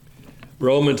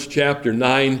Romans chapter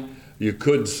 9, you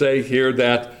could say here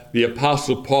that the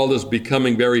Apostle Paul is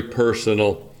becoming very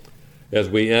personal as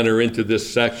we enter into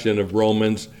this section of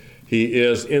Romans. He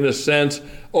is, in a sense,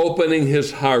 opening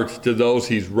his heart to those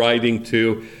he's writing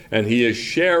to, and he is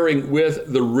sharing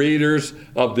with the readers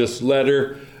of this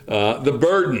letter the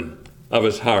burden of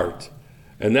his heart.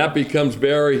 And that becomes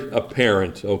very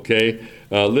apparent, okay?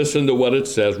 Listen to what it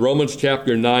says. Romans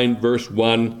chapter 9, verse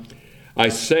 1. I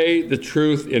say the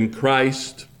truth in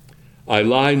Christ, I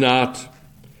lie not,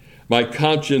 my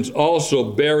conscience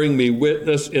also bearing me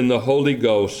witness in the Holy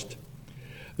Ghost,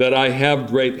 that I have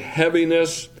great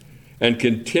heaviness and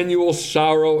continual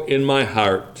sorrow in my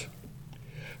heart.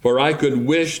 For I could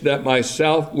wish that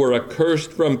myself were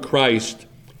accursed from Christ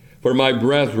for my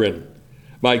brethren,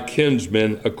 my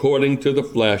kinsmen according to the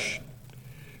flesh,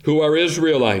 who are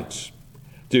Israelites,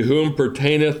 to whom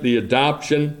pertaineth the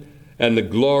adoption and the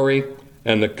glory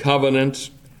and the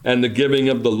covenants and the giving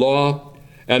of the law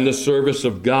and the service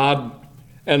of God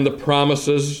and the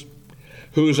promises,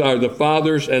 whose are the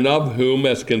fathers, and of whom,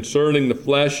 as concerning the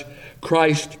flesh,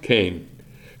 Christ came,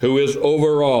 who is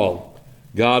over all,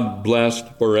 God blessed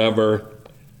forever.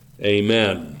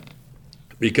 Amen.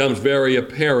 It becomes very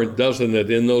apparent, doesn't it,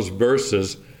 in those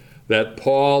verses that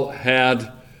Paul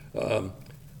had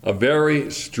a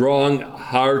very strong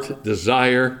heart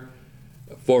desire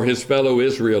for his fellow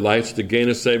Israelites to gain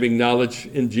a saving knowledge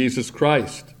in Jesus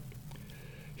Christ.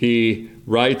 He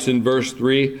writes in verse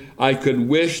 3, I could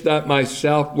wish that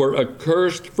myself were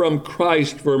accursed from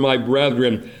Christ for my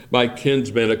brethren, my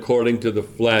kinsmen according to the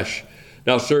flesh.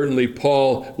 Now certainly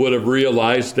Paul would have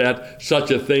realized that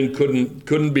such a thing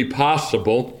couldn't be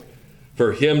possible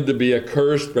for him to be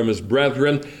accursed from his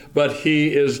brethren, but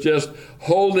he is just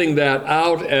holding that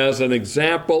out as an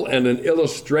example and an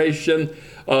illustration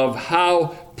of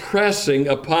how pressing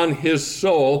upon his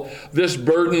soul this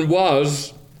burden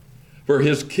was for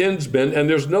his kinsmen. And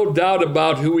there's no doubt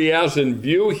about who he has in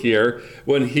view here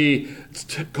when he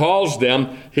calls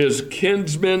them his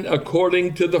kinsmen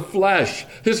according to the flesh,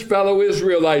 his fellow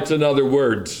Israelites, in other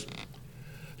words.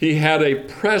 He had a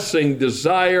pressing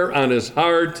desire on his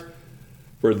heart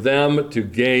for them to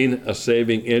gain a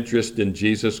saving interest in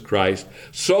Jesus Christ.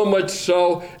 So much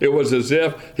so, it was as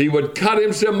if he would cut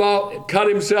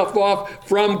himself off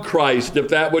from Christ if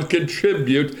that would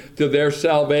contribute to their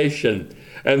salvation.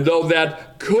 And though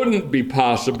that couldn't be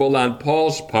possible on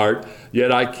Paul's part,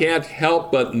 yet I can't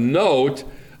help but note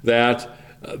that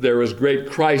there is great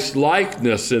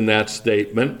Christ-likeness in that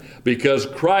statement, because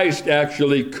Christ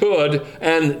actually could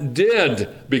and did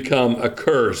become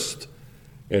accursed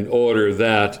in order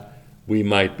that we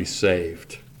might be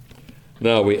saved.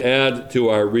 Now we add to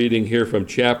our reading here from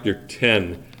chapter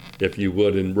 10, if you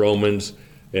would, in Romans.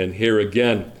 And here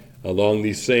again, along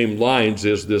these same lines,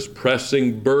 is this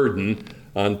pressing burden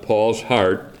on Paul's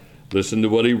heart. Listen to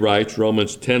what he writes,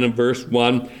 Romans 10 and verse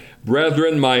 1.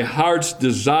 Brethren, my heart's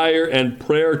desire and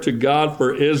prayer to God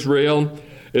for Israel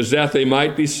is that they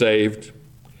might be saved.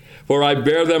 For I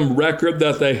bear them record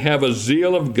that they have a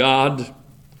zeal of God,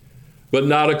 but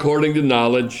not according to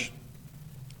knowledge.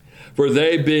 For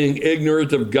they, being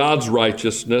ignorant of God's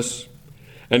righteousness,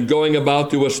 and going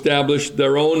about to establish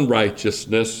their own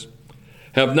righteousness,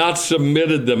 have not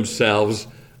submitted themselves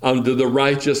unto the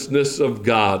righteousness of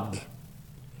God.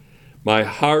 My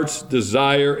heart's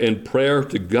desire and prayer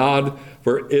to God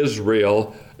for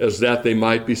Israel is that they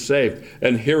might be saved.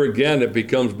 And here again, it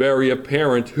becomes very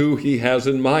apparent who he has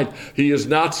in mind. He is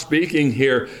not speaking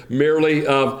here merely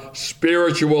of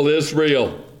spiritual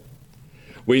Israel.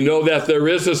 We know that there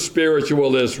is a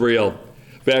spiritual Israel.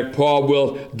 In fact, Paul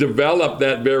will develop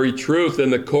that very truth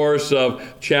in the course of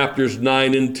chapters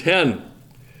 9 and 10.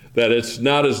 That it's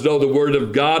not as though the word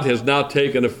of God has not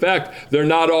taken effect. They're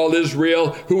not all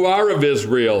Israel who are of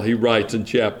Israel, he writes in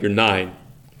chapter 9.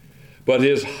 But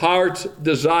his heart's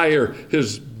desire,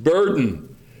 his burden,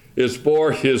 is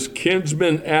for his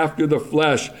kinsmen after the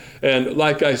flesh. And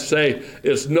like I say,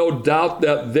 it's no doubt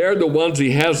that they're the ones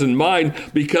he has in mind,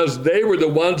 because they were the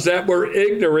ones that were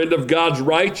ignorant of God's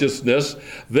righteousness.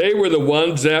 They were the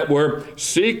ones that were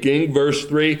seeking, verse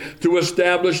 3, to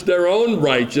establish their own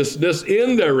righteousness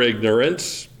in their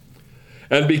ignorance.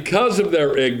 And because of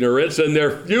their ignorance and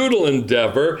their futile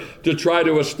endeavor to try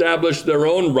to establish their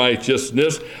own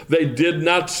righteousness, they did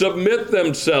not submit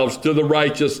themselves to the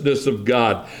righteousness of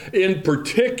God. In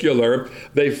particular,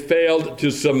 they failed to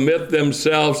submit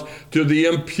themselves to the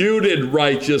imputed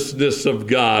righteousness of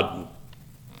God.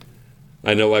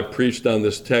 I know I preached on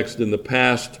this text in the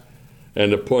past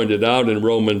and have pointed out in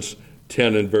Romans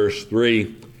 10 and verse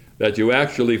 3 that you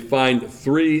actually find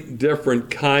three different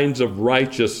kinds of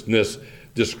righteousness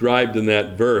described in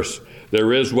that verse.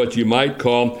 There is what you might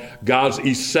call God's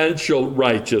essential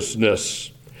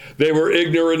righteousness. They were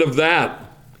ignorant of that.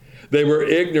 They were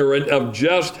ignorant of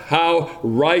just how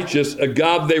righteous a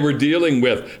God they were dealing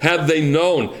with. Had they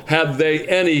known, had they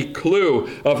any clue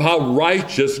of how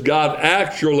righteous God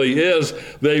actually is,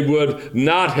 they would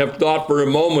not have thought for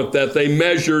a moment that they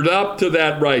measured up to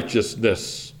that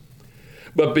righteousness.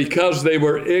 But because they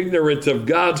were ignorant of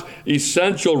God's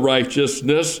essential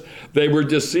righteousness, they were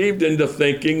deceived into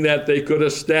thinking that they could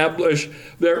establish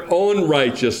their own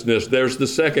righteousness. There's the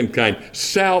second kind,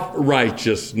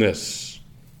 self-righteousness.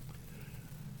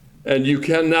 And you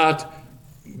cannot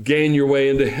gain your way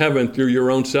into heaven through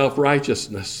your own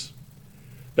self-righteousness.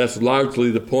 That's largely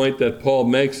the point that Paul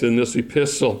makes in this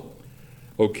epistle.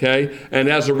 Okay? And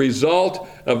as a result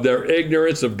of their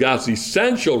ignorance of God's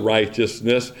essential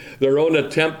righteousness, their own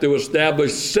attempt to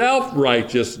establish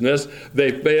self-righteousness,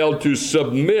 they failed to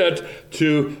submit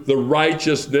to the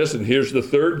righteousness, and here's the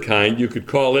third kind, you could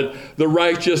call it the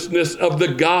righteousness of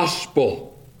the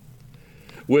gospel,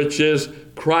 which is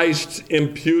Christ's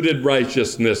imputed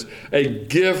righteousness, a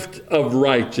gift of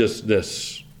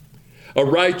righteousness, a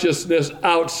righteousness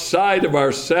outside of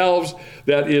ourselves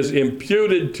that is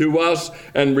imputed to us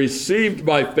and received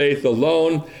by faith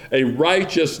alone, a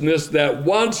righteousness that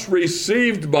once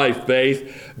received by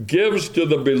faith gives to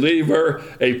the believer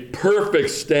a perfect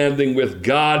standing with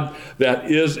God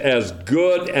that is as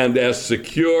good and as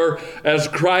secure as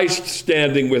Christ's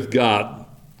standing with God,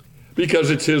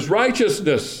 because it's his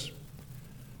righteousness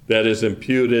that is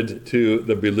imputed to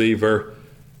the believer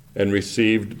and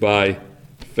received by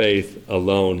faith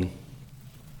alone.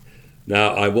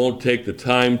 Now, I won't take the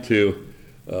time to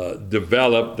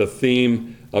develop the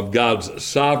theme of God's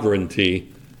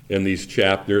sovereignty in these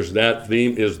chapters. That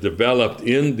theme is developed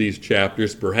in these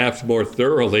chapters perhaps more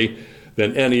thoroughly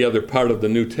than any other part of the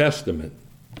New Testament.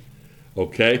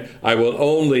 Okay? I will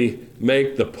only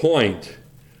make the point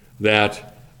that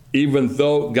even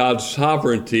though God's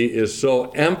sovereignty is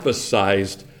so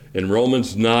emphasized in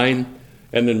Romans 9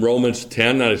 and in Romans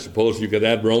 10, and I suppose you could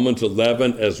add Romans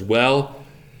 11 as well,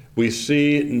 we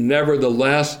see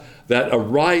nevertheless that a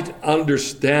right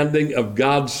understanding of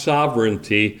God's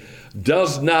sovereignty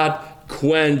does not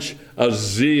quench a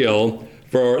zeal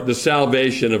for the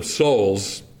salvation of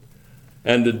souls,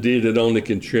 and indeed it only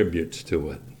contributes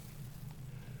to it.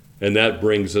 And that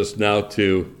brings us now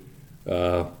to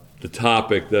the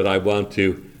topic that I want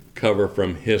to cover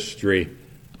from history,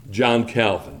 John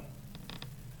Calvin.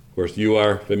 Of course, you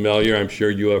are familiar, I'm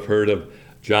sure you have heard of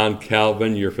John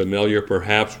Calvin. You're familiar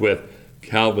perhaps with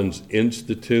Calvin's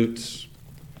Institutes.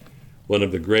 One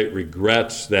of the great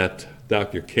regrets that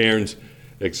Dr. Cairns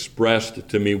expressed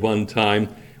to me one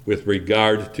time with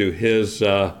regard to his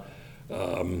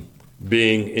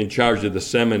being in charge of the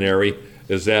seminary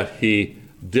is that he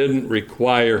didn't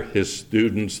require his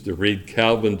students to read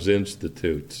Calvin's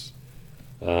Institutes.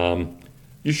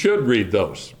 You should read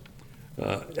those.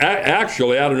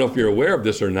 Actually, I don't know if you're aware of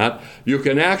this or not, you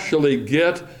can actually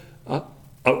get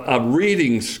a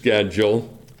reading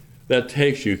schedule that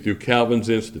takes you through Calvin's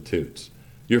Institutes.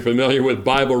 You're familiar with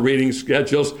Bible reading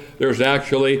schedules? There's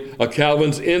actually a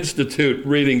Calvin's Institute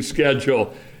reading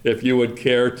schedule if you would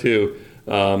care to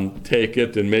take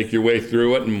it and make your way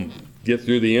through it and get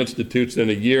through the Institutes in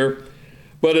a year.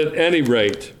 But at any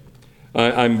rate,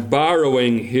 I'm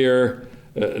borrowing here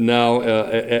now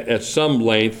at some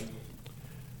length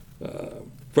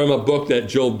from a book that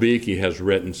Joel Beakey has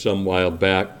written some while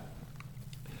back.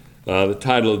 The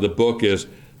title of the book is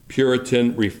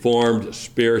Puritan Reformed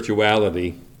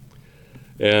Spirituality.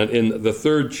 And in the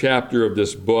third chapter of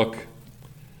this book,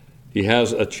 he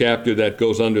has a chapter that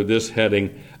goes under this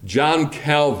heading, John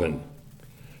Calvin,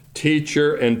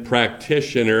 Teacher and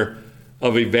Practitioner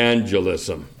of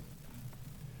Evangelism.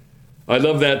 I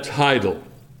love that title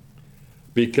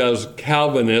because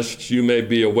Calvinists, you may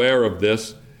be aware of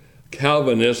this,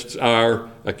 Calvinists are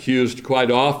accused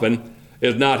quite often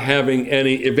of not having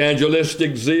any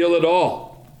evangelistic zeal at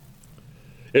all.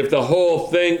 If the whole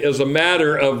thing is a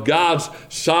matter of God's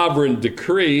sovereign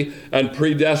decree and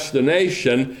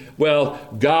predestination, well,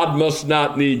 God must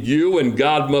not need you and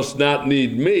God must not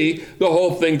need me. The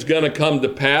whole thing's going to come to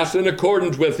pass in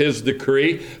accordance with his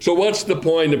decree. So what's the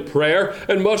point of prayer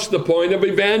and what's the point of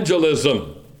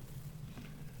evangelism?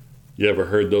 You ever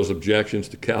heard those objections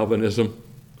to Calvinism?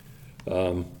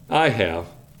 I have.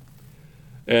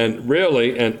 And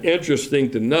really, and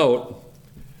interesting to note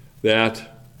that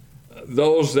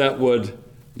those that would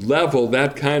level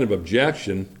that kind of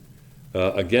objection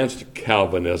against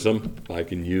Calvinism, if I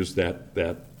can use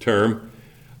that term,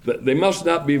 they must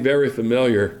not be very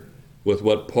familiar with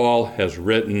what Paul has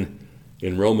written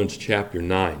in Romans chapter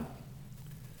 9.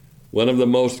 One of the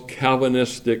most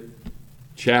Calvinistic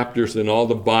chapters in all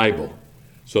the Bible,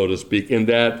 so to speak, in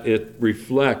that it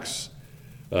reflects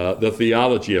the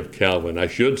theology of Calvin. I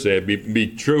should say it'd be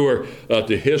truer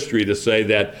to history to say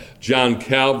that John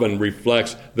Calvin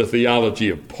reflects the theology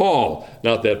of Paul,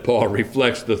 not that Paul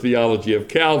reflects the theology of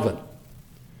Calvin.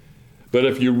 But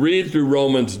if you read through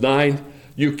Romans 9,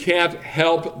 you can't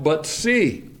help but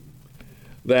see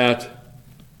that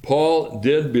Paul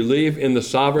did believe in the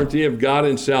sovereignty of God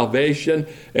in salvation,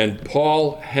 and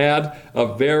Paul had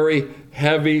a very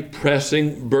heavy,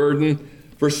 pressing burden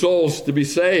for souls to be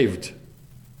saved.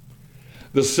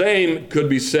 The same could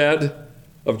be said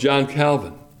of John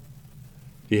Calvin.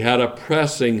 He had a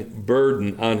pressing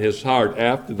burden on his heart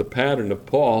after the pattern of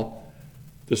Paul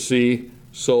to see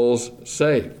souls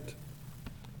saved.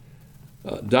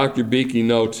 Dr. Beakey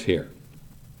notes here,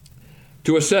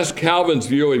 to assess Calvin's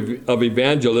view of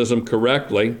evangelism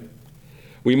correctly,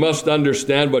 we must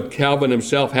understand what Calvin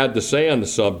himself had to say on the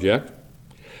subject.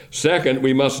 Second,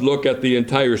 we must look at the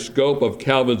entire scope of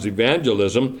Calvin's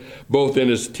evangelism, both in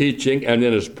his teaching and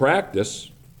in his practice.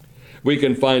 We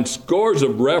can find scores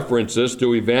of references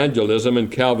to evangelism in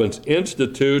Calvin's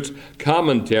institutes,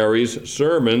 commentaries,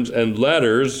 sermons, and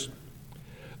letters.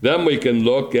 Then we can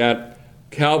look at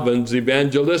Calvin's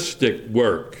evangelistic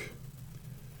work.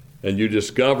 And you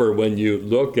discover when you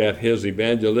look at his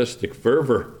evangelistic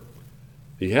fervor,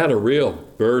 he had a real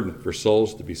burden for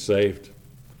souls to be saved.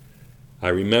 I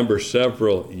remember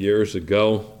several years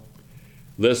ago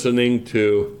listening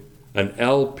to an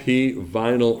LP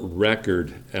vinyl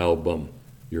record album.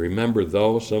 You remember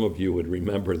those? Some of you would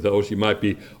remember those. You might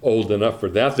be old enough for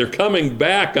that. They're coming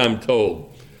back, I'm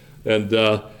told. And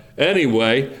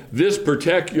anyway, this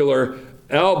particular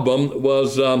album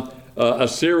was a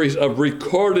series of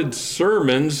recorded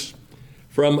sermons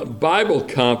from Bible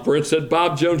conference at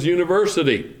Bob Jones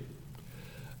University.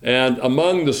 And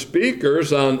among the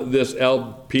speakers on this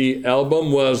LP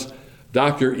album was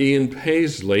Dr. Ian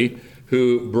Paisley,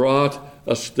 who brought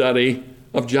a study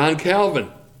of John Calvin.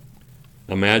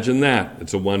 Imagine that.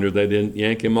 It's a wonder they didn't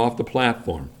yank him off the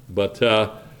platform. But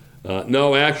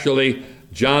no, actually,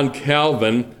 Ian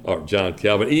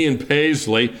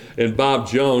Paisley and Bob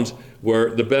Jones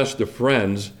were the best of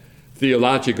friends,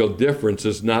 theological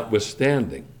differences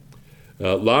notwithstanding.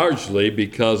 Largely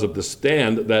because of the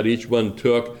stand that each one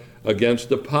took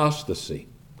against apostasy.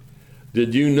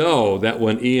 Did you know that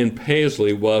when Ian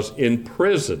Paisley was in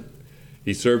prison,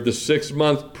 he served a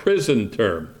 6-month prison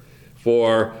term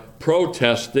for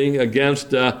protesting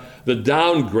against the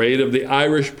downgrade of the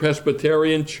Irish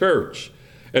Presbyterian Church?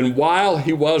 And while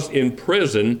he was in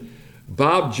prison,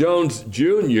 Bob Jones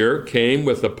Jr. came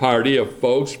with a party of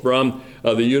folks from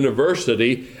the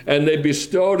university, and they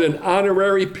bestowed an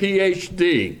honorary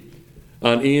PhD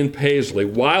on Ian Paisley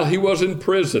while he was in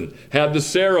prison, had the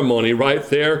ceremony right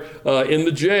there in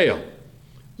the jail.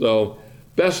 So,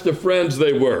 best of friends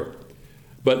they were.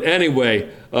 But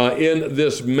anyway, in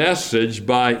this message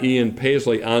by Ian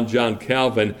Paisley on John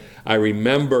Calvin, I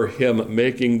remember him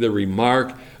making the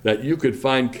remark that you could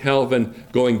find Calvin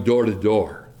going door to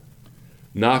door,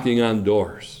 knocking on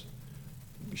doors,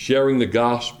 sharing the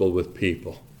gospel with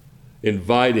people,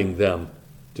 inviting them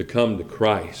to come to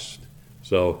Christ.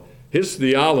 So his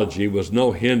theology was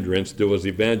no hindrance to his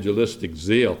evangelistic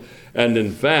zeal. And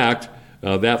in fact,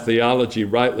 that theology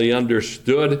rightly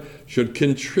understood should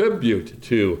contribute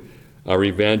to our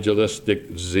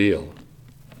evangelistic zeal.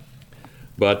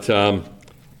 But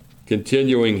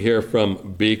continuing here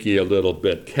from Beakey a little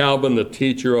bit, Calvin, the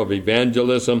teacher of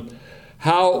evangelism.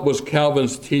 How was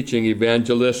Calvin's teaching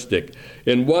evangelistic?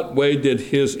 In what way did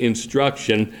his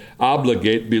instruction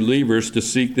obligate believers to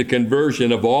seek the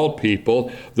conversion of all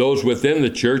people, those within the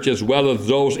church as well as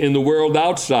those in the world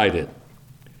outside it?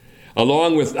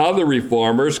 Along with other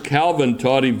reformers, Calvin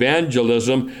taught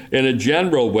evangelism in a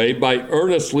general way by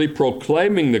earnestly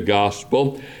proclaiming the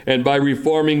gospel and by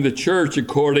reforming the church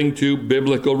according to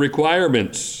biblical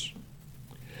requirements.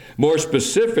 More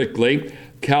specifically,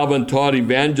 Calvin taught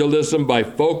evangelism by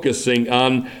focusing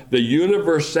on the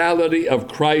universality of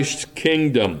Christ's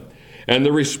kingdom and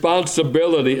the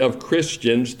responsibility of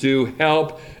Christians to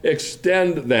help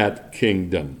extend that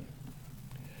kingdom.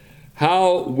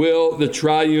 How will the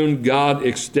triune God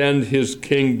extend his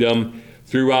kingdom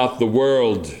throughout the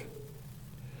world?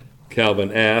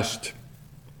 Calvin asked.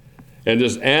 And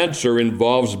his answer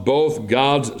involves both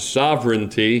God's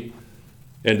sovereignty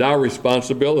and our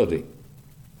responsibility.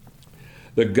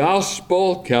 The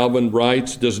gospel, Calvin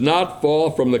writes, does not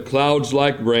fall from the clouds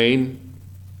like rain.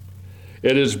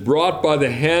 It is brought by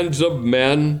the hands of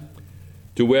men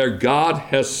to where God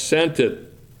has sent it.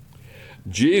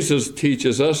 Jesus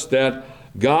teaches us that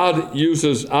God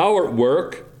uses our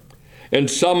work and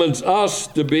summons us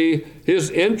to be his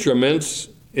instruments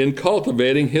in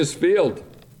cultivating his field.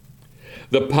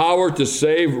 The power to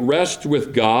save rests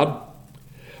with God,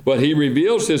 but he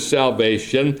reveals his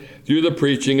salvation through the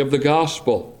preaching of the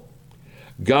gospel.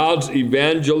 God's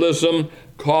evangelism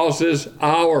causes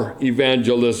our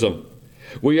evangelism.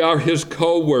 We are his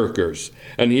co-workers,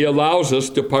 and he allows us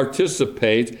to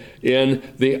participate in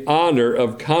the honor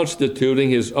of constituting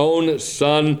his own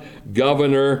Son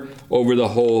governor over the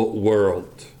whole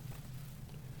world.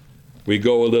 We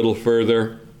go a little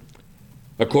further.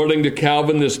 According to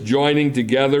Calvin, this joining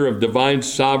together of divine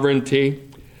sovereignty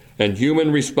and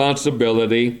human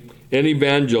responsibility in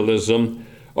evangelism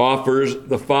offers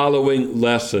the following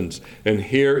lessons. And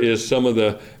here is some of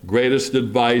the greatest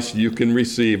advice you can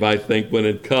receive, I think, when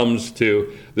it comes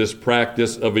to this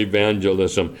practice of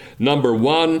evangelism. Number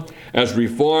one, as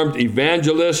Reformed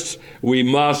evangelists, we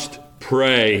must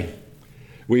pray.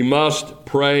 We must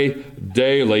pray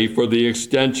daily for the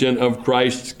extension of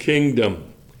Christ's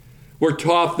kingdom. We're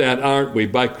taught that, aren't we,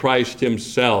 by Christ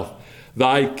himself.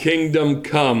 Thy kingdom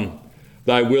come,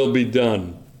 thy will be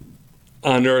done,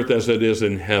 on earth as it is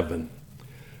in heaven.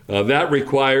 That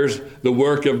requires the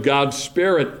work of God's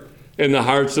Spirit in the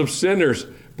hearts of sinners,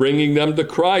 bringing them to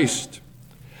Christ.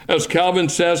 As Calvin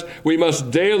says, we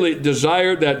must daily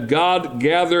desire that God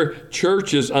gather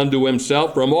churches unto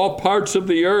himself from all parts of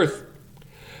the earth.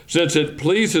 Since it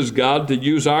pleases God to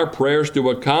use our prayers to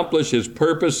accomplish his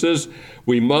purposes,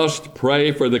 we must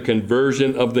pray for the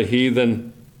conversion of the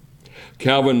heathen.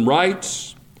 Calvin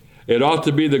writes, it ought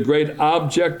to be the great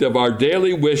object of our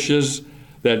daily wishes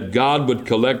that God would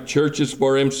collect churches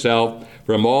for himself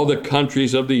from all the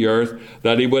countries of the earth,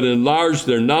 that he would enlarge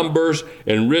their numbers,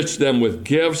 enrich them with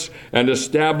gifts, and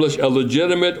establish a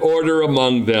legitimate order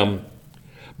among them.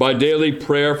 By daily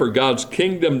prayer for God's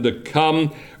kingdom to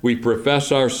come, we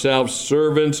profess ourselves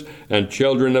servants and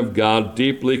children of God,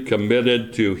 deeply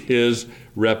committed to his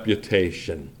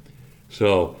reputation.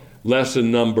 So,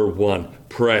 lesson number one,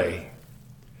 pray.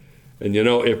 And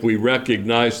if we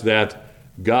recognize that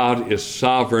God is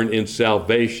sovereign in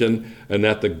salvation and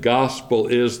that the gospel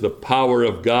is the power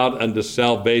of God unto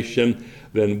salvation,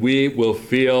 then we will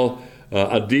feel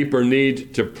a deeper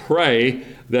need to pray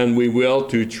than we will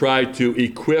to try to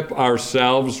equip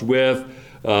ourselves with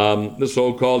the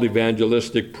so-called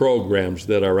evangelistic programs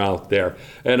that are out there.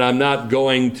 And I'm not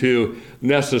going to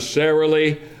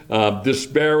necessarily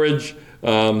disparage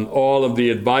all of the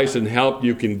advice and help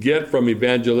you can get from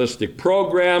evangelistic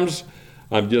programs.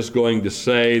 I'm just going to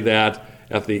say that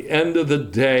at the end of the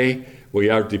day, we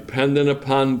are dependent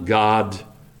upon God,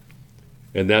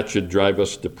 and that should drive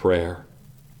us to prayer.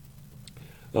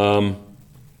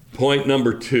 Point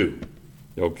number two.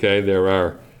 Okay, there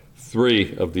are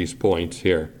three of these points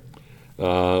here.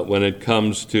 When it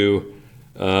comes to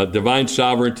divine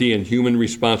sovereignty and human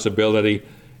responsibility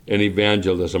in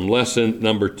evangelism. Lesson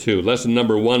number two. Lesson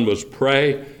number one was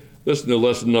pray. Listen to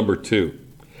lesson number two.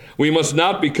 We must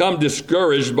not become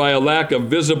discouraged by a lack of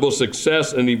visible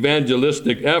success in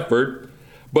evangelistic effort,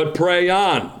 but pray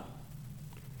on.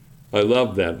 I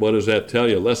love that. What does that tell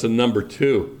you? Lesson number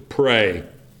two, pray.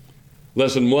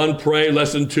 Lesson one, pray.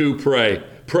 Lesson two, pray.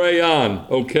 Pray on,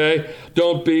 okay?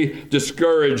 Don't be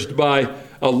discouraged by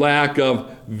a lack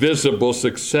of visible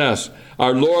success.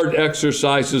 Our Lord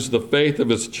exercises the faith of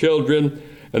his children,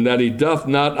 and that he doth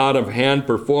not out of hand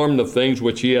perform the things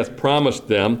which he hath promised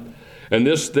them. And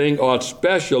this thing ought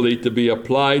specially to be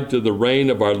applied to the reign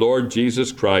of our Lord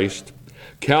Jesus Christ.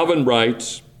 Calvin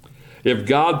writes, if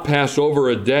God pass over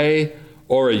a day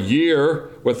or a year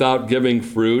without giving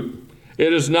fruit,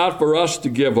 it is not for us to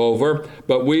give over,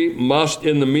 but we must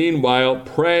in the meanwhile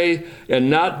pray and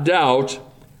not doubt,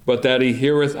 but that he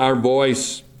heareth our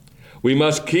voice. We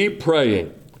must keep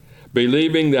praying,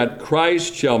 believing that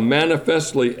Christ shall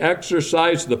manifestly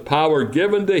exercise the power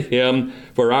given to him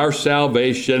for our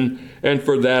salvation and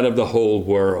for that of the whole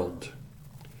world.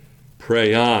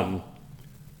 Pray on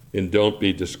and don't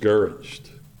be discouraged.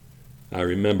 I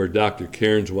remember Dr.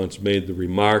 Cairns once made the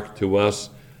remark to us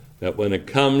that when it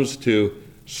comes to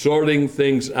sorting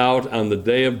things out on the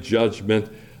day of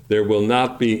judgment, there will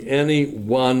not be any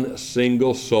one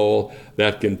single soul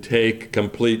that can take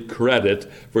complete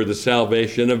credit for the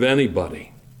salvation of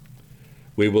anybody.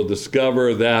 We will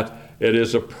discover that it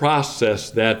is a process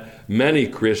that many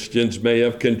Christians may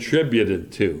have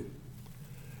contributed to.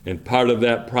 And part of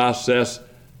that process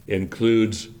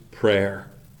includes prayer.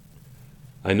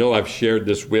 I know I've shared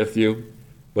this with you,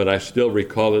 but I still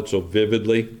recall it so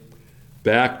vividly.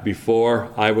 Back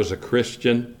before I was a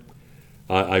Christian,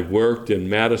 I worked in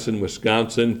Madison,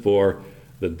 Wisconsin for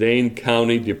the Dane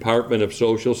County Department of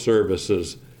Social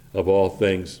Services, of all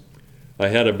things. I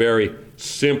had a very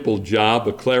simple job,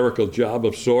 a clerical job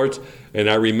of sorts, and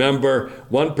I remember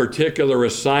one particular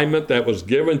assignment that was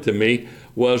given to me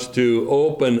was to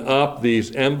open up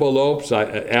these envelopes,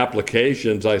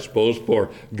 applications, I suppose, for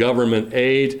government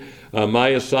aid. My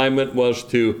assignment was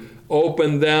to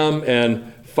open them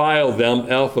and file them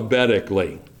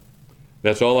alphabetically.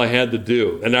 That's all I had to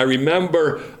do. And I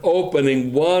remember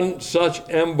opening one such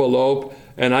envelope,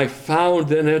 and I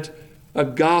found in it a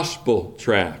gospel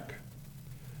tract.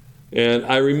 And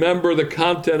I remember the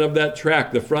content of that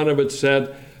tract. The front of it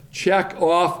said, check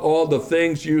off all the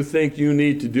things you think you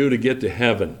need to do to get to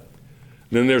heaven. And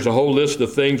then there's a whole list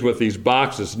of things with these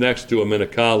boxes next to them in a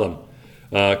column.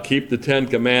 Keep the 10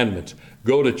 Commandments,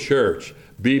 go to church,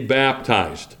 be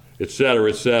baptized, etc.,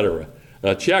 etc.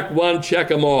 Check one, check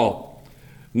them all.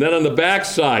 And then on the back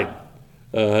side,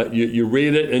 you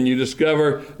read it and you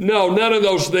discover, no, none of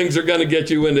those things are going to get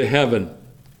you into heaven.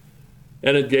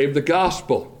 And it gave the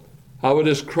gospel, how it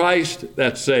is Christ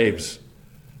that saves,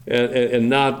 and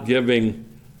not giving,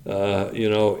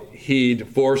 heed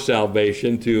for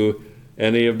salvation to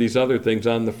any of these other things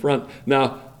on the front.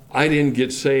 Now, I didn't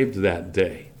get saved that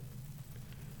day.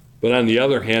 But on the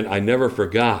other hand, I never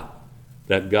forgot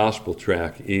that gospel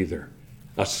tract either.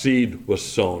 A seed was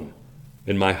sown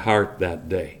in my heart that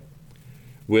day,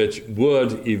 which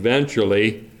would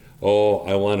eventually,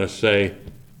 I want to say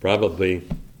probably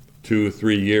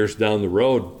 2-3 years down the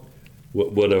road,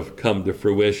 would have come to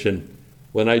fruition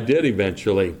when I did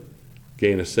eventually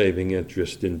gain a saving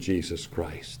interest in Jesus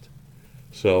Christ.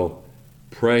 So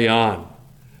pray on.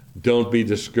 Don't be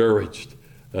discouraged.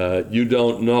 You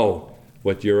don't know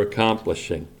what you're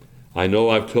accomplishing. I know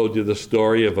I've told you the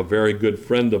story of a very good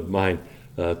friend of mine,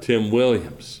 Tim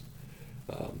Williams,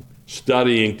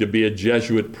 studying to be a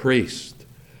Jesuit priest.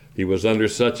 He was under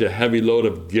such a heavy load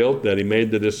of guilt that he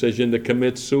made the decision to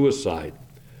commit suicide.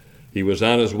 He was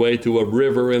on his way to a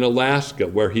river in Alaska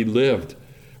where he lived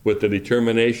with the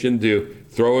determination to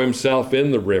throw himself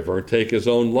in the river and take his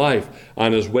own life.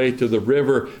 On his way to the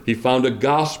river, he found a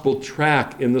gospel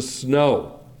tract in the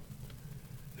snow.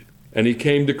 And he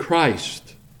came to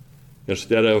Christ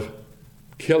instead of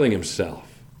killing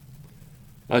himself.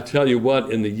 I tell you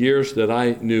what, in the years that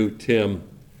I knew Tim,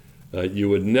 you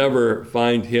would never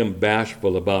find him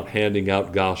bashful about handing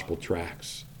out gospel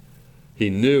tracts. He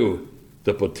knew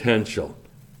the potential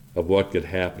of what could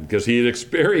happen because he had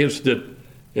experienced it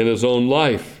in his own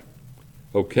life.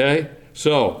 Okay?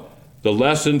 So, the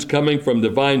lessons coming from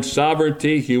divine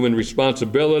sovereignty, human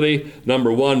responsibility.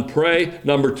 Number 1, pray.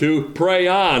 Number 2, pray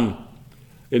on.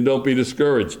 And don't be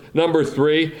discouraged. Number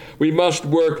 3, we must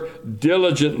work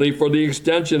diligently for the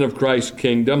extension of Christ's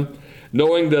kingdom,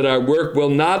 knowing that our work will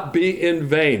not be in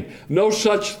vain. No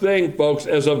such thing, folks,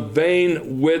 as a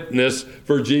vain witness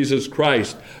for Jesus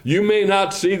Christ. You may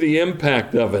not see the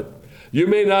impact of it. You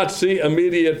may not see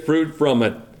immediate fruit from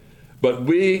it. But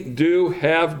we do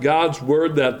have God's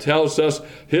word that tells us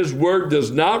his word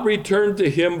does not return to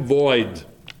him void.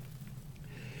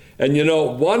 And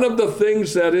one of the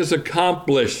things that is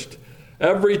accomplished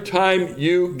every time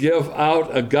you give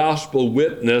out a gospel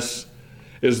witness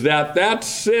is that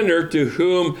sinner to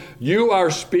whom you are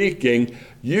speaking,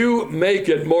 you make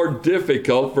it more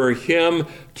difficult for him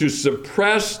to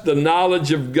suppress the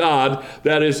knowledge of God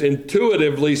that is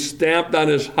intuitively stamped on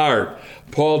his heart.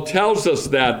 Paul tells us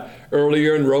that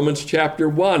earlier in Romans chapter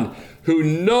 1, who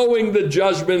knowing the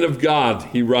judgment of God,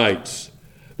 he writes,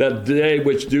 that they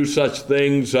which do such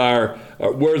things are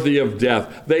worthy of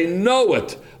death. They know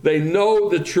it. They know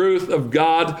the truth of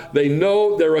God. They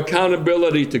know their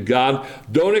accountability to God.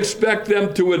 Don't expect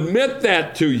them to admit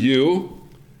that to you,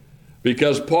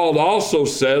 because Paul also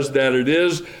says that it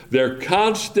is their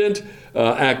constant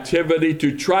activity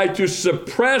to try to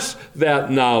suppress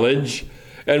that knowledge.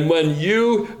 And when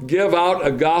you give out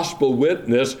a gospel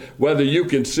witness, whether you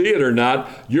can see it or not,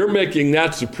 you're making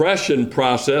that suppression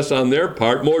process on their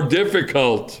part more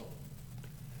difficult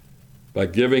by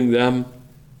giving them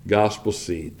gospel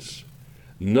seeds.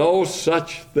 No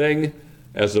such thing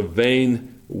as a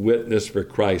vain witness for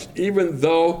Christ, even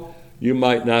though you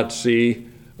might not see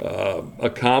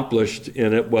accomplished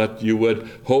in it what you would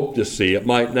hope to see. It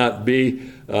might not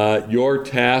be your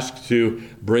task to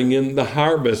bring in the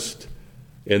harvest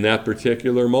in that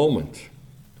particular moment.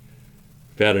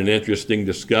 I've had an interesting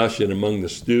discussion among the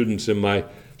students in my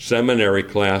seminary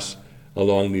class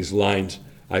along these lines.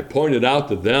 I pointed out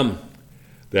to them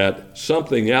that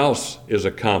something else is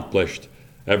accomplished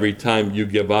every time you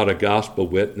give out a gospel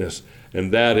witness,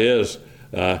 and that is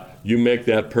you make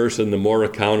that person the more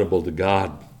accountable to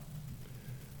God.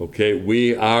 Okay,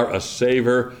 we are a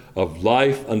savor of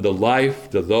life unto life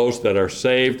to those that are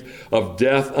saved, of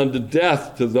death unto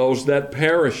death to those that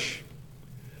perish.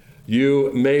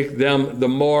 You make them the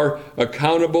more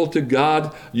accountable to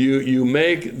God. You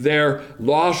make their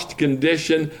lost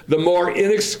condition the more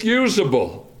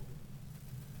inexcusable.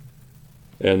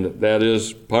 And that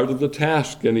is part of the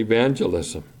task in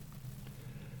evangelism.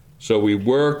 So we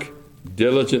work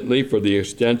diligently for the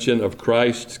extension of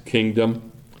Christ's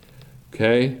kingdom.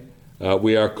 Okay?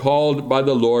 We are called by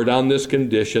the Lord on this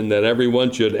condition that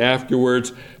everyone should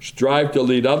afterwards strive to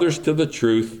lead others to the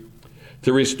truth,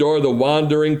 to restore the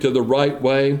wandering to the right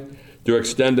way, to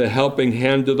extend a helping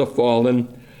hand to the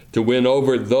fallen, to win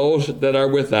over those that are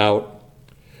without.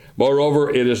 Moreover,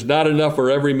 it is not enough for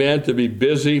every man to be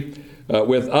busy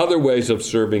with other ways of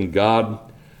serving God.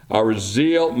 Our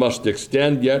zeal must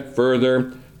extend yet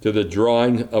further to the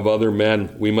drawing of other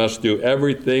men. We must do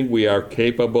everything we are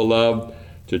capable of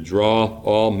to draw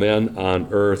all men on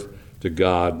earth to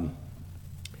God.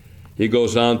 He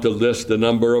goes on to list a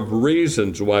number of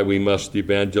reasons why we must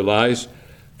evangelize.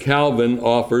 Calvin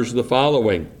offers the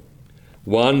following.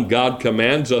 1, God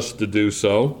commands us to do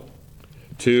so.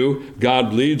 2,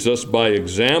 God leads us by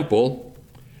example.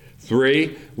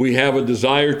 3, we have a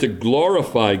desire to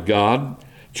glorify God.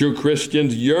 True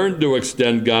Christians yearn to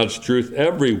extend God's truth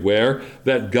everywhere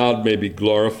that God may be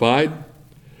glorified.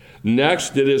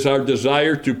 Next, it is our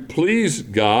desire to please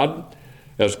God.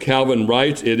 As Calvin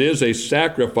writes, it is a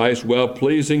sacrifice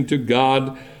well-pleasing to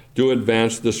God to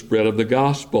advance the spread of the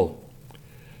gospel.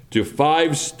 To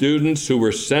 5 students who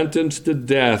were sentenced to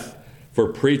death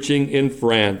for preaching in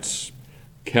France,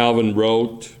 Calvin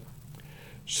wrote,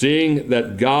 "Seeing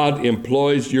that God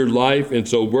employs your life in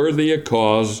so worthy a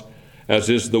cause as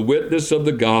is the witness of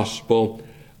the gospel,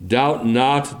 doubt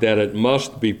not that it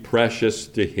must be precious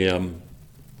to him."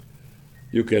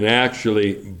 You can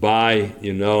actually buy,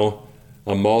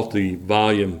 a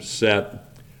multi-volume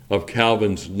set of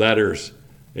Calvin's letters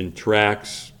and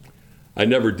tracts. I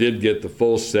never did get the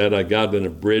full set. I got an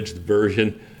abridged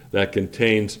version that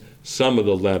contains some of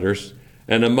the letters.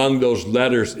 And among those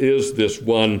letters is this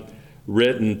one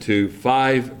written to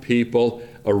 5 people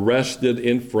arrested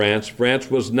in France.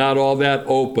 France was not all that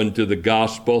open to the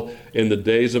gospel in the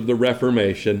days of the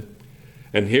Reformation.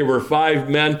 And here were 5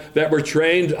 men that were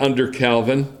trained under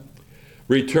Calvin,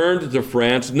 returned to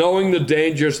France, knowing the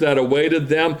dangers that awaited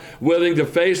them, willing to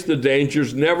face the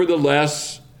dangers,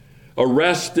 nevertheless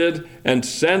arrested and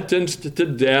sentenced to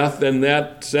death, and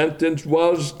that sentence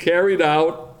was carried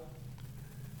out.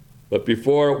 But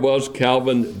before it was,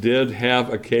 Calvin did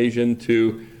have occasion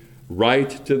to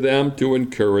write to them, to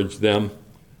encourage them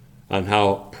on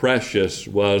how precious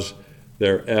was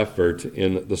their effort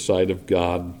in the sight of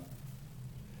God.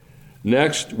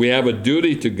 Next, we have a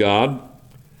duty to God.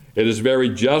 It is very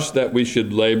just that we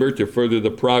should labor to further the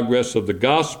progress of the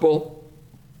gospel.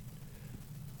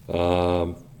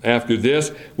 After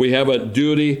this, we have a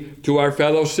duty to our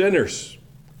fellow sinners.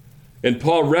 And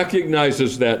Paul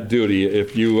recognizes that duty.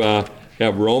 If you have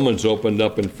Romans opened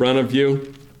up in front of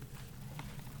you,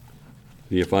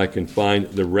 see if I can find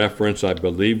the reference. I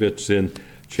believe it's in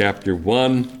chapter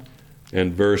 1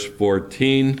 and verse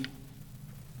 14.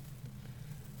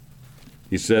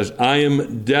 He says, "I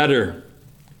am debtor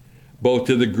both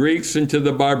to the Greeks and to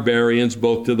the barbarians,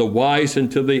 both to the wise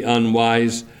and to the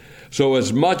unwise. So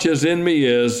as much as in me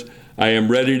is, I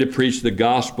am ready to preach the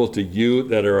gospel to you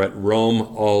that are at Rome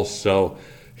also."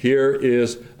 Here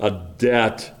is a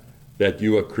debt that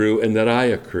you accrue and that I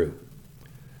accrue.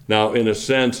 Now, in a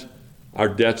sense, our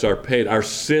debts are paid. Our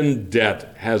sin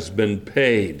debt has been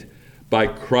paid by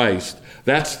Christ.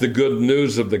 That's the good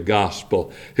news of the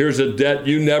gospel. Here's a debt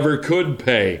you never could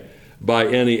pay by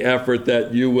any effort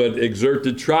that you would exert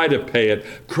to try to pay it.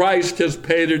 Christ has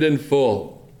paid it in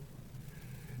full.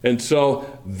 And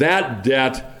so that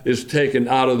debt is taken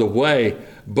out of the way,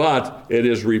 but it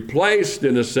is replaced,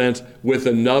 in a sense, with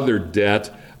another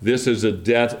debt. This is a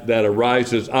debt that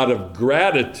arises out of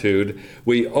gratitude.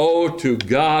 We owe to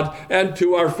God and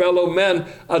to our fellow men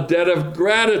a debt of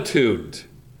gratitude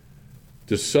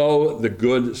to sow the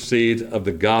good seed of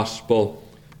the gospel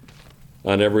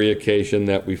on every occasion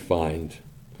that we find.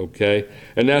 Okay?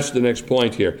 And that's the next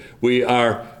point here. We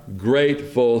are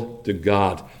grateful to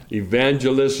God.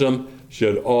 Evangelism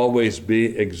should always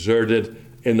be exerted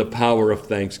in the power of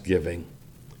thanksgiving.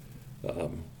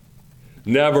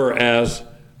 Never as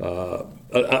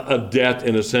a debt,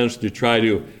 in a sense, to try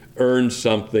to earn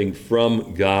something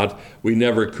from God. We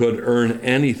never could earn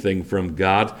anything from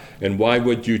God. And why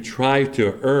would you try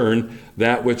to earn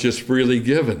that which is freely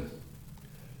given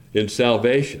in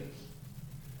salvation?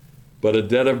 But a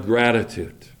debt of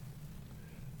gratitude.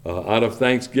 out of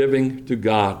thanksgiving to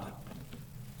God,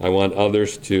 I want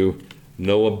others to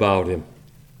know about him,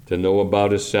 to know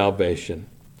about his salvation.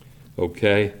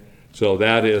 Okay? So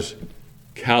that is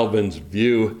Calvin's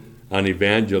view on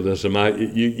evangelism.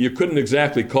 You couldn't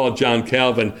exactly call John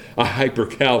Calvin a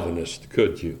hyper-Calvinist,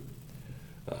 could you?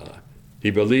 He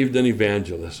believed in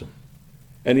evangelism,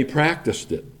 and he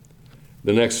practiced it.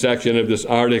 The next section of this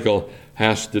article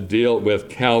has to deal with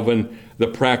Calvin, the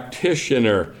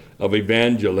practitioner of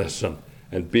evangelism.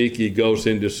 And Beeke goes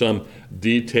into some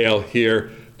detail here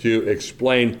to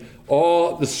explain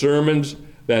all the sermons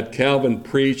that Calvin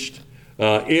preached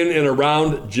in and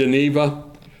around Geneva.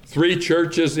 3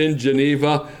 churches in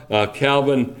Geneva.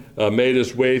 Calvin made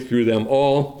his way through them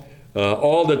all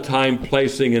the time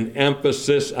placing an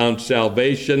emphasis on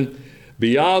salvation.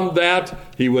 Beyond that,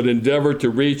 he would endeavor to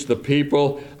reach the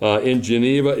people in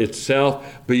Geneva itself.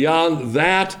 Beyond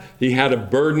that, he had a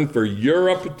burden for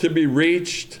Europe to be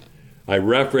reached. I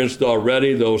referenced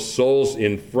already those souls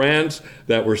in France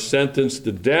that were sentenced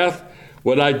to death.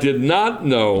 What I did not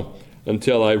know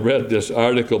until I read this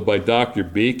article by Dr.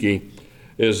 Beeke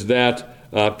is that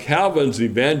Calvin's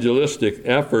evangelistic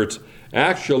efforts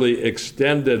actually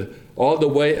extended all the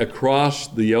way across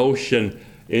the ocean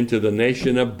into the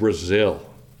nation of Brazil.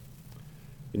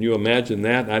 Can you imagine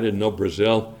that? I didn't know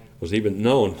Brazil was even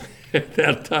known at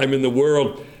that time in the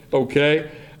world.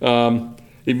 Okay?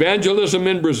 Evangelism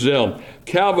in Brazil.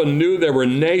 Calvin knew there were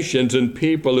nations and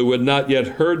people who had not yet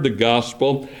heard the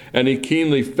gospel, and he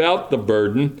keenly felt the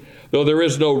burden. Though there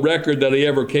is no record that he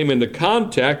ever came into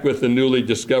contact with the newly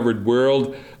discovered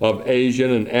world of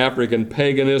Asian and African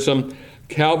paganism,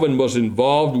 Calvin was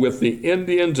involved with the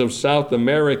Indians of South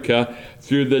America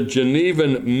through the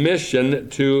Genevan mission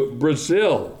to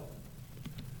Brazil.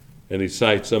 And he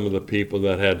cites some of the people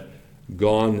that had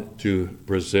gone to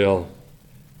Brazil.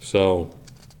 So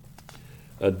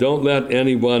don't let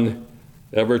anyone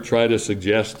ever try to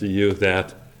suggest to you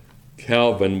that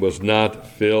Calvin was not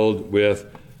filled with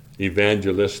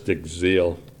evangelistic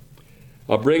zeal.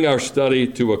 I'll bring our study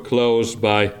to a close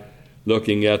by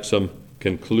looking at some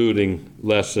concluding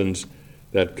lessons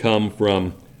that come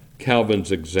from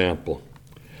Calvin's example.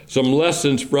 Some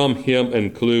lessons from him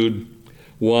include: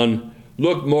 1,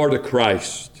 look more to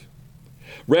Christ.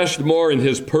 Rest more in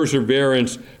his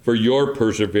perseverance, for your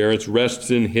perseverance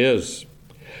rests in his.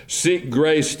 Seek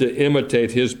grace to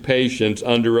imitate his patience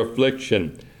under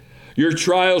affliction. Your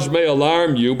trials may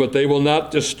alarm you, but they will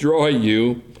not destroy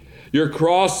you. Your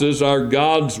crosses are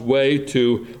God's way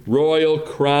to royal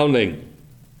crowning.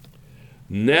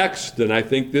 Next, and I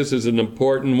think this is an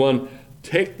important one,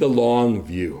 take the long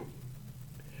view.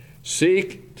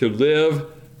 Seek to live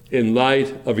in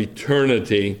light of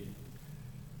eternity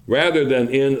rather than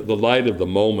in the light of the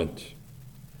moment.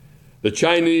 The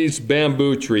Chinese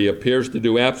bamboo tree appears to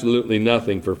do absolutely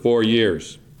nothing for 4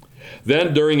 years.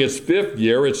 Then, during its 5th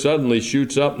year, it suddenly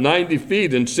shoots up 90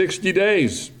 feet in 60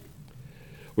 days.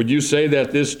 Would you say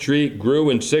that this tree grew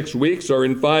in 6 weeks or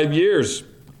in 5 years?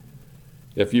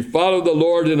 If you follow the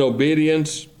Lord in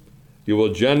obedience, you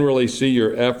will generally see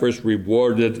your efforts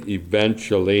rewarded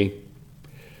eventually.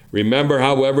 Remember,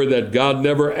 however, that God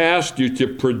never asked you to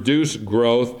produce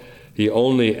growth. He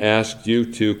only asked you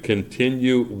to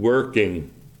continue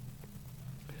working.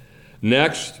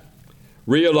 Next,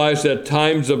 realize that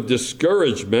times of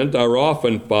discouragement are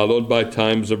often followed by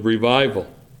times of revival.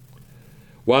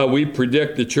 While we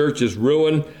predict the church's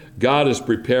ruin, God is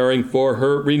preparing for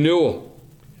her renewal.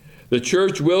 The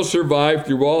church will survive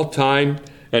through all time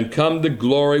and come to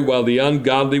glory, while the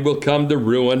ungodly will come to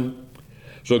ruin.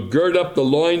 So gird up the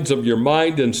loins of your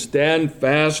mind and stand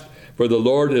fast, for the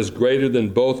Lord is greater than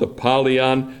both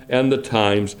Apollyon and the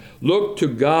times. Look to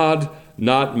God,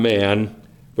 not man,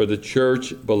 for the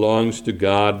church belongs to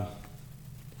God.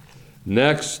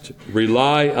 Next,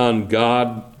 rely on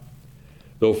God.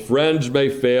 Though friends may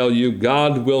fail you,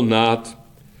 God will not.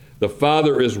 The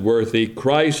Father is worthy,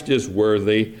 Christ is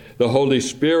worthy, the Holy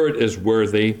Spirit is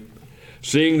worthy.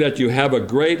 Seeing that you have a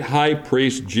great high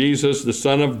priest, Jesus, the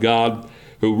Son of God,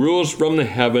 who rules from the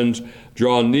heavens,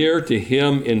 draw near to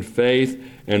him in faith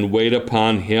and wait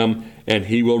upon him, and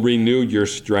he will renew your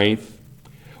strength.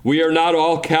 We are not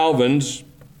all Calvins.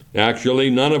 Actually,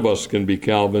 none of us can be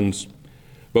Calvins.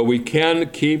 But we can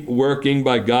keep working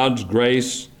by God's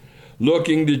grace,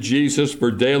 looking to Jesus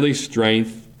for daily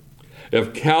strength.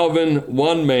 If Calvin,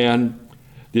 one man,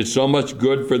 did so much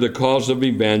good for the cause of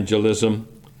evangelism,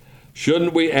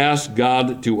 shouldn't we ask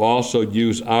God to also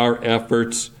use our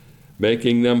efforts,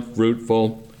 making them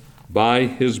fruitful by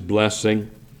his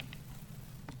blessing?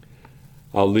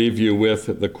 I'll leave you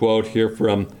with the quote here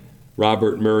from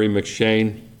Robert Murray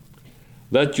McCheyne.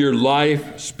 Let your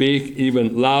life speak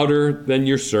even louder than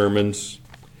your sermons.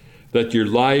 Let your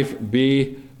life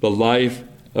be the life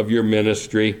of your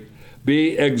ministry.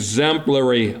 Be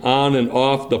exemplary on and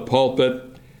off the pulpit,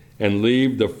 and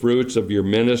leave the fruits of your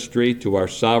ministry to our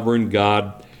sovereign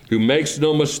God, who makes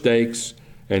no mistakes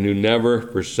and who never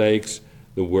forsakes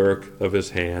the work of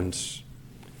his hands.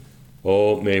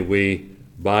 Oh, may we,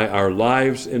 by our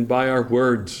lives and by our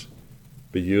words,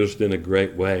 be used in a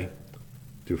great way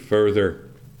to further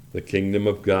the kingdom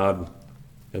of God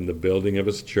and the building of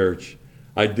his church.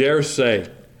 I dare say,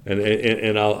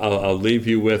 and I'll leave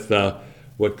you with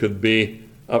what could be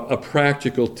a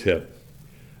practical tip.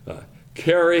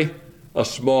 Carry a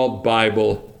small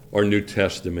Bible or New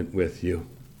Testament with you.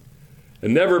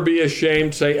 And never be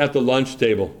ashamed, say, at the lunch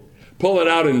table. Pull it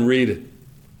out and read it,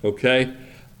 okay?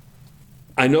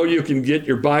 I know you can get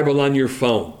your Bible on your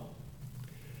phone.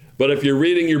 But if you're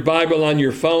reading your Bible on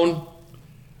your phone,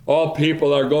 all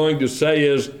people are going to say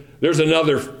is, there's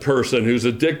another person who's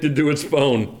addicted to his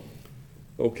phone,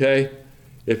 okay?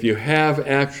 If you have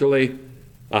actually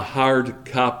a hard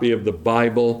copy of the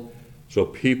Bible, so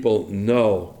people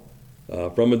know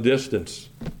from a distance,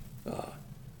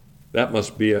 that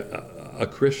must be a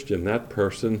Christian. That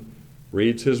person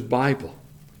reads his Bible.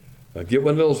 Get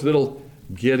one of those little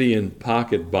Gideon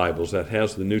pocket Bibles that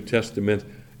has the New Testament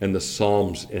and the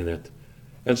Psalms in it,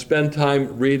 and spend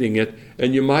time reading it,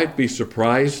 and you might be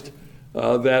surprised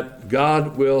that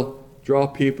God will draw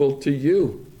people to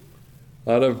you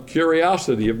out of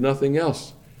curiosity, if nothing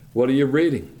else. What are you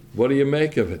reading? What do you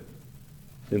make of it?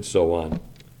 And so on.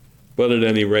 But at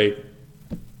any rate,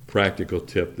 practical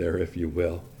tip there, if you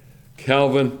will.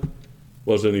 Calvin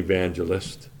was an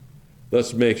evangelist.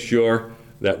 Let's make sure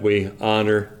that we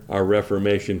honor our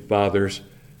Reformation fathers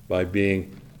by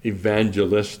being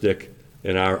evangelistic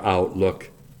in our outlook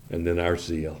and in our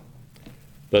zeal.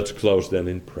 Let's close then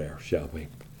in prayer, shall we?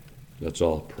 Let's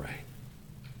all pray.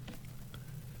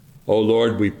 O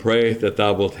Lord, we pray that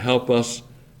thou wilt help us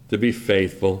to be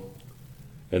faithful.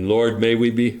 And Lord, may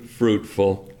we be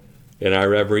fruitful in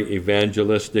our every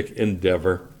evangelistic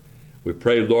endeavor. We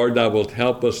pray, Lord, thou wilt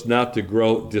help us not to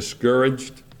grow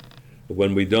discouraged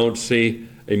when we don't see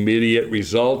immediate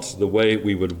results the way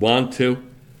we would want to.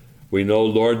 We know,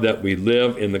 Lord, that we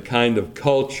live in the kind of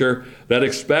culture that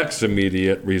expects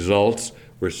immediate results.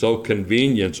 We're so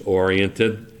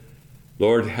convenience-oriented.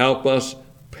 Lord, help us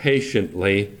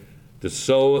patiently to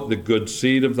sow the good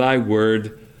seed of thy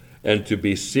word and to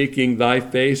be seeking thy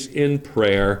face in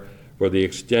prayer for the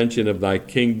extension of thy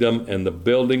kingdom and the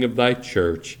building of thy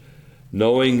church,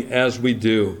 knowing as we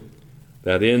do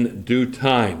that in due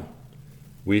time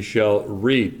we shall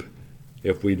reap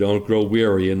if we don't grow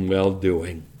weary in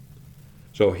well-doing.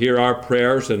 So hear our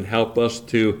prayers and help us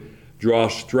to draw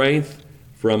strength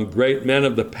from great men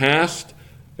of the past,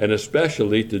 and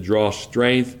especially to draw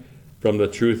strength from the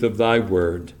truth of thy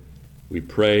word. We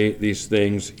pray these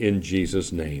things in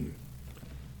Jesus' name.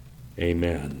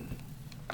 Amen.